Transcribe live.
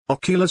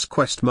Oculus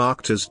Quest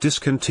marked as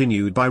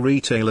discontinued by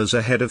retailers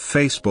ahead of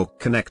Facebook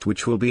Connect,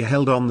 which will be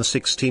held on the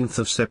 16th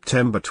of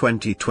September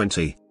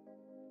 2020.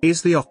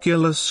 Is the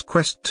Oculus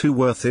Quest 2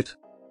 worth it?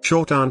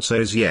 Short answer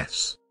is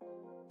yes.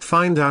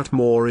 Find out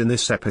more in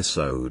this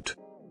episode.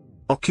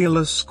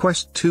 Oculus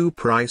Quest 2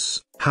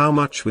 price, how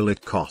much will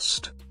it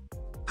cost?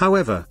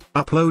 However,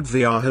 Upload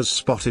VR has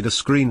spotted a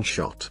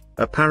screenshot,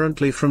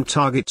 apparently from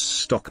Target's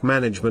stock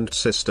management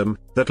system,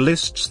 that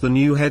lists the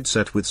new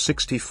headset with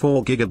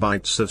 64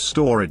 GB of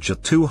storage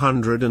at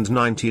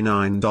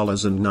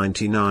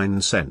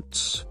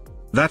 $299.99.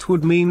 That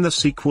would mean the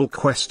sequel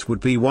Quest would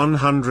be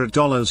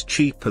 $100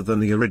 cheaper than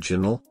the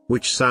original,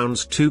 which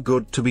sounds too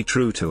good to be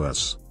true to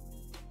us.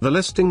 The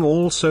listing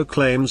also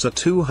claims a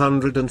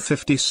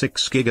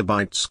 256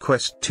 GB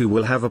Quest 2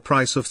 will have a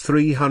price of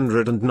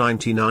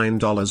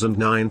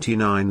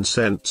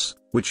 $399.99,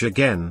 which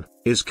again,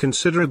 is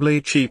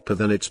considerably cheaper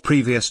than its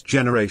previous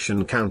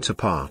generation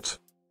counterpart.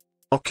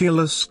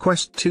 Oculus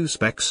Quest 2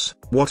 specs,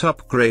 what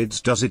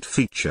upgrades does it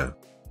feature?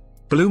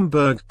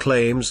 Bloomberg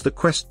claims the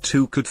Quest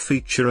 2 could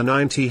feature a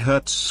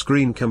 90Hz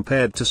screen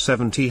compared to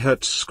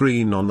 70Hz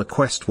screen on the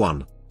Quest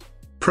 1.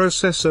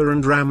 Processor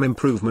and RAM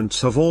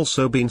improvements have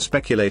also been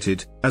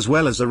speculated, as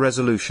well as a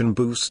resolution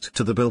boost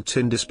to the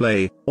built-in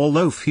display,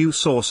 although few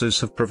sources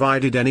have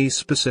provided any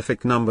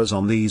specific numbers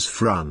on these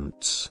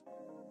fronts.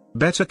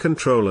 Better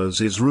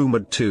controllers is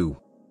rumored too.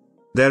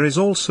 There is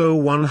also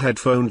one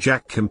headphone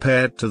jack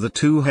compared to the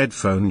two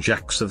headphone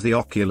jacks of the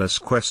Oculus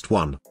Quest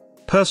 1.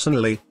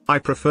 Personally, I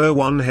prefer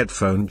one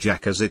headphone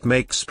jack as it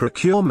makes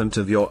procurement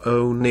of your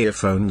own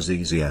earphones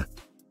easier.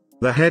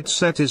 The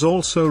headset is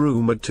also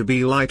rumored to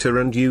be lighter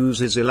and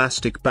uses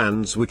elastic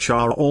bands which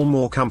are all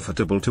more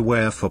comfortable to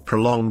wear for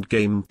prolonged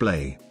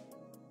gameplay.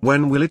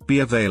 When will it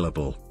be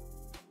available?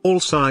 All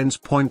signs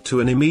point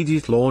to an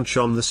immediate launch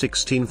on the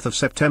 16th of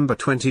September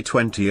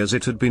 2020, as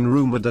it had been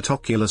rumored that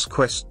Oculus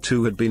Quest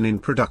 2 had been in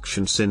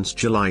production since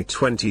July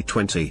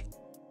 2020.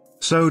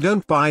 So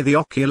don't buy the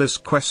Oculus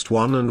Quest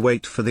 1 and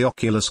wait for the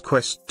Oculus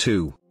Quest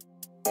 2.